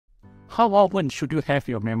How often should you have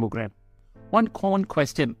your mammogram? One common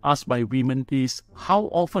question asked by women is, how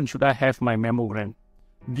often should I have my mammogram?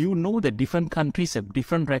 Do you know that different countries have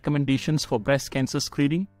different recommendations for breast cancer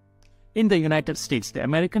screening? In the United States, the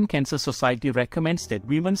American Cancer Society recommends that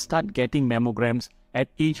women start getting mammograms at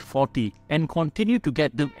age 40 and continue to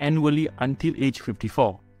get them annually until age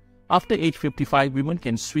 54. After age 55, women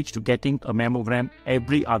can switch to getting a mammogram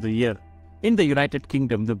every other year. In the United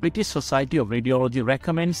Kingdom, the British Society of Radiology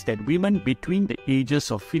recommends that women between the ages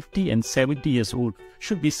of 50 and 70 years old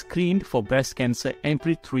should be screened for breast cancer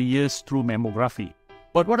every 3 years through mammography.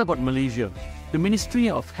 But what about Malaysia? The Ministry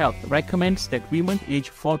of Health recommends that women aged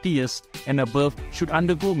 40 years and above should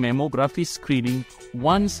undergo mammography screening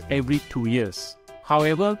once every 2 years.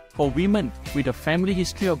 However, for women with a family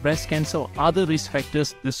history of breast cancer or other risk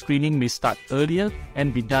factors, the screening may start earlier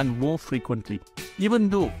and be done more frequently. Even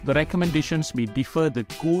though the recommendations may differ, the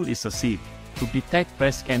goal is the same: to detect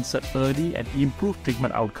breast cancer early and improve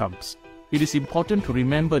treatment outcomes. It is important to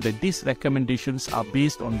remember that these recommendations are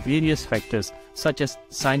based on various factors such as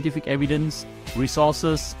scientific evidence,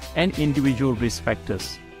 resources, and individual risk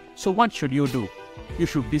factors. So what should you do? You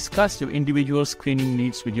should discuss your individual screening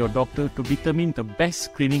needs with your doctor to determine the best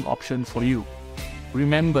screening option for you.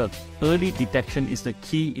 Remember, early detection is the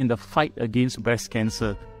key in the fight against breast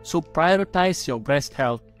cancer, so prioritize your breast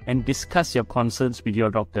health and discuss your concerns with your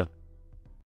doctor.